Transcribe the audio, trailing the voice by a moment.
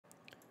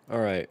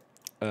Alright,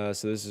 so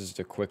this is just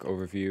a quick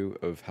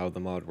overview of how the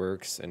mod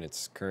works and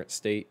its current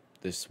state.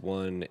 This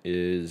one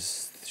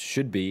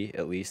should be,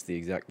 at least, the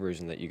exact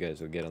version that you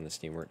guys will get on the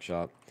Steam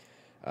Workshop.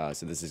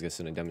 So this is just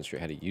going to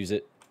demonstrate how to use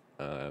it,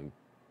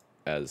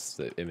 as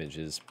the image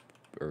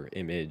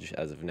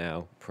as of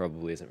now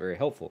probably isn't very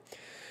helpful.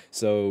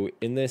 So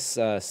in this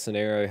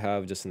scenario I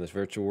have, just in this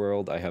virtual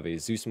world, I have a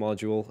Zeus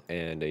module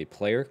and a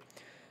player.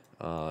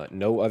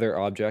 No other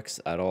objects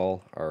at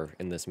all are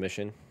in this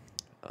mission.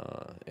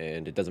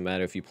 And it doesn't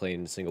matter if you play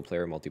in single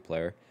player or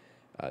multiplayer.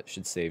 It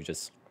should save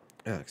just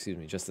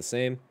the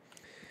same.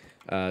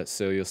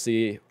 So you'll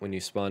see when you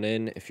spawn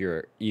in, if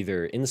you're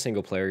either in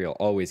single player, you'll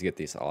always get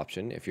this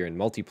option. If you're in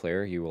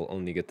multiplayer, you will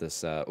only get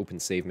this open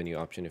save menu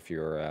option if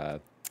you're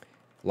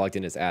logged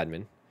in as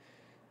admin,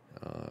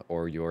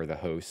 or you're the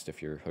host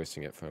if you're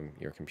hosting it from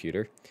your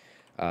computer.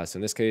 So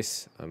in this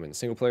case, I'm in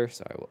single player,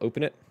 so I will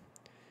open it.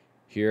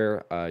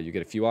 Here you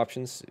get a few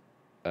options,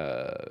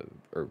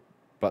 or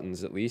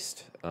buttons at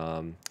least.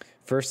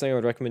 First thing I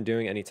would recommend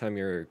doing anytime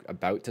you're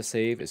about to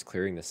save is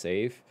clearing the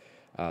save.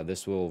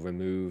 This will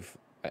remove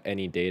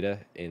any data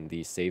in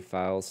these save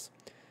files.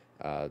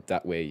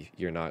 That way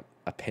you're not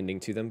appending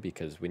to them,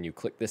 because when you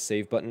click this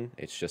save button,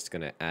 it's just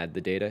going to add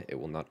the data. It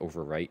will not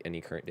overwrite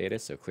any current data,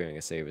 so clearing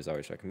a save is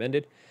always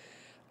recommended.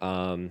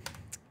 And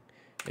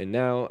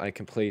now I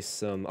can place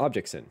some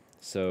objects in.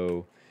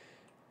 So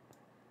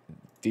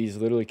these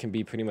literally can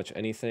be pretty much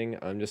anything.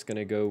 I'm just going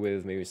to go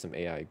with maybe some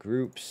AI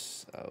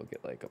groups. I'll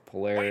get like a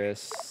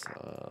Polaris,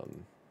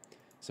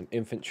 some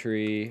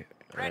infantry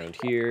around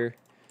here.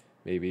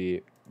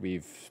 Maybe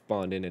we've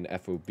spawned in an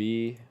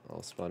FOB.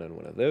 I'll spawn in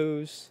one of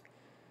those.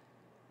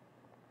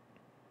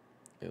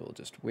 And we'll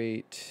just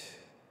wait.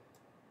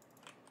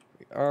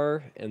 We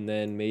are, and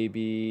then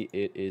maybe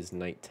it is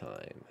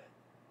nighttime.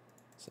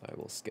 So I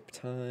will skip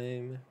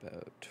time,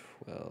 about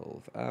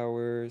 12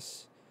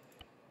 hours.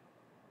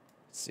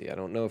 Let's see, I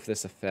don't know if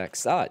this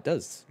affects... it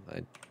does.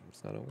 I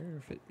was not aware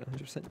if it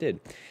 100% did.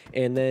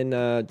 And then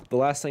the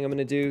last thing I'm going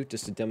to do,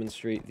 just to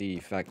demonstrate the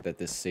fact that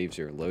this saves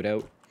your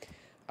loadout,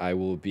 I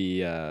will be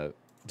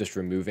just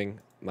removing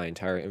my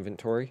entire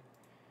inventory.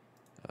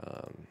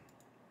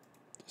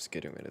 Just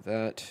getting rid of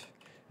that.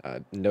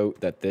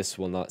 Note that this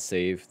will not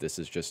save. This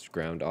is just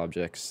ground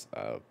objects.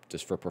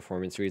 Just for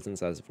performance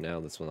reasons, as of now,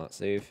 this will not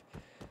save.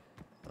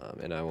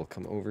 And I will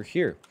come over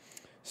here.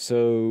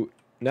 So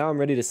now I'm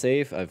ready to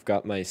save. I've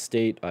got my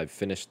state. I've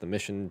finished the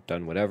mission,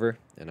 done whatever,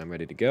 and I'm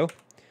ready to go.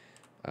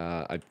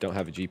 I don't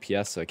have a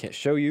GPS, so I can't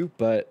show you,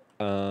 but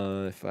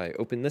if I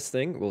open this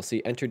thing, we'll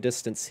see enter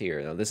distance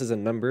here. Now, this is a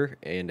number,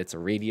 and it's a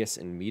radius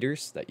in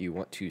meters that you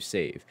want to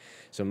save.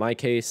 So in my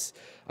case,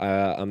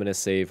 I'm going to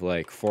save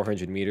like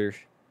 400 meter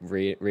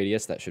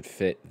radius. That should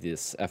fit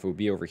this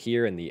FOB over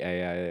here and the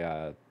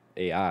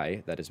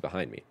AI that is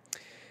behind me.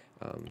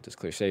 Just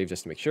clear save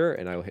just to make sure,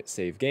 and I will hit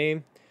save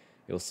game.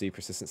 You'll see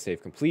persistent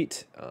save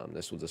complete.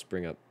 This will just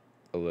bring up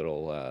a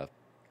little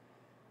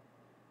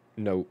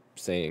note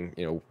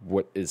saying,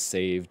 what is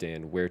saved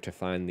and where to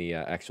find the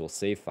actual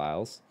save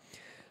files.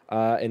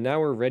 And now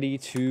we're ready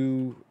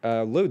to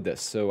load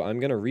this. So I'm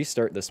going to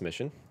restart this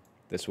mission.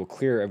 This will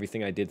clear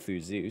everything I did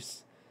through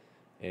Zeus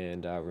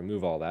and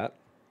remove all that.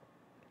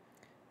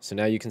 So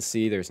now you can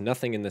see there's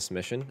nothing in this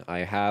mission. I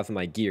have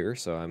my gear,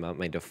 so I'm at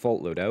my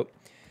default loadout,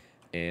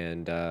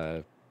 and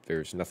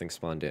there's nothing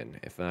spawned in.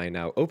 If I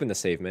now open the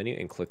save menu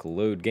and click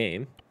load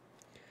game,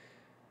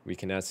 we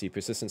can now see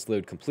persistence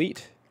load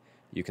complete.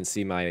 You can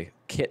see my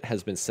kit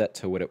has been set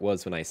to what it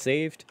was when I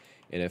saved,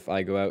 and if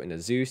I go out into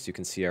Zeus, you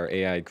can see our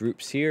AI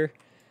groups here.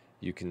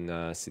 You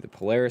can see the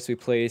Polaris we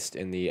placed,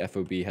 and the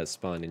FOB has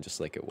spawned in just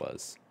like it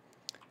was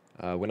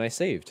when I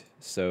saved.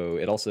 So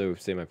it also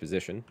saved my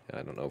position.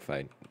 I don't know if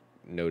I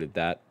noted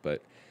that,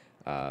 but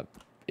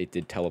it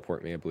did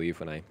teleport me, I believe,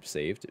 when I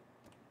saved. It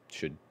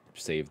should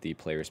save the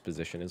player's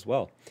position as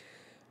well.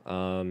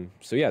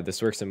 So yeah,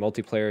 this works in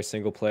multiplayer,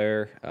 single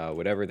player,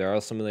 whatever. There are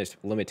some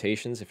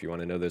limitations. If you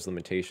want to know those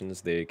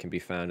limitations, they can be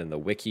found in the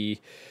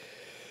wiki.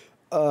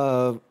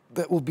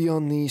 That will be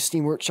on the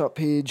Steam Workshop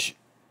page.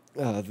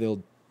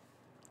 They'll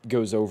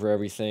goes over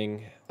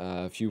everything.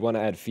 If you want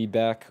to add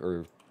feedback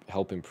or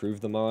help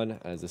improve the mod,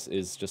 as this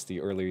is just the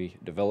early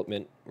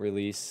development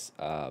release,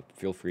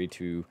 feel free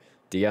to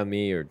DM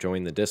me or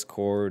join the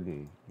Discord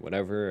and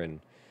whatever, and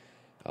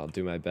I'll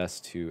do my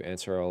best to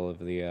answer all of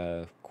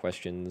the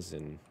questions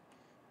and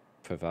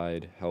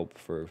provide help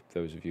for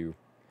those of you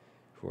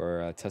who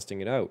are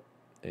testing it out.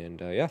 And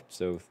yeah,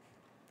 so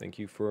thank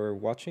you for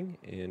watching,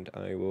 and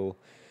I will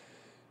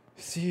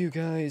see you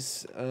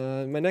guys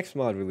in my next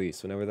mod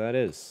release, whenever that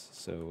is.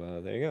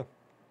 So there you go.